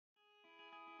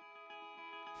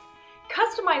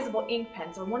Customizable ink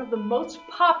pens are one of the most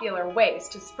popular ways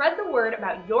to spread the word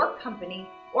about your company,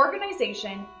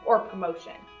 organization, or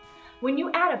promotion. When you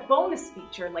add a bonus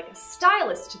feature like a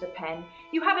stylus to the pen,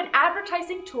 you have an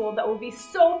advertising tool that will be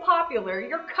so popular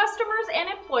your customers and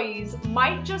employees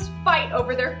might just fight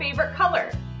over their favorite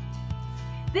color.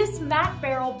 This matte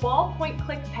barrel ballpoint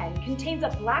click pen contains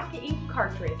a black ink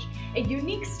cartridge, a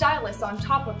unique stylus on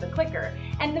top of the clicker,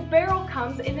 and the barrel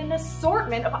comes in an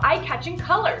assortment of eye-catching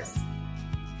colors.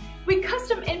 We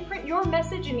custom imprint your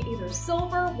message in either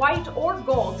silver, white, or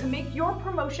gold to make your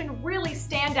promotion really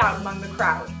stand out among the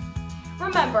crowd.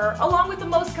 Remember, along with the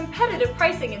most competitive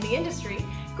pricing in the industry,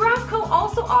 Graphco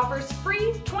also offers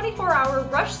free 24-hour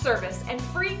rush service and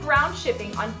free ground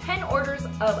shipping on pen orders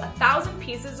of 1,000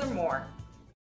 pieces or more.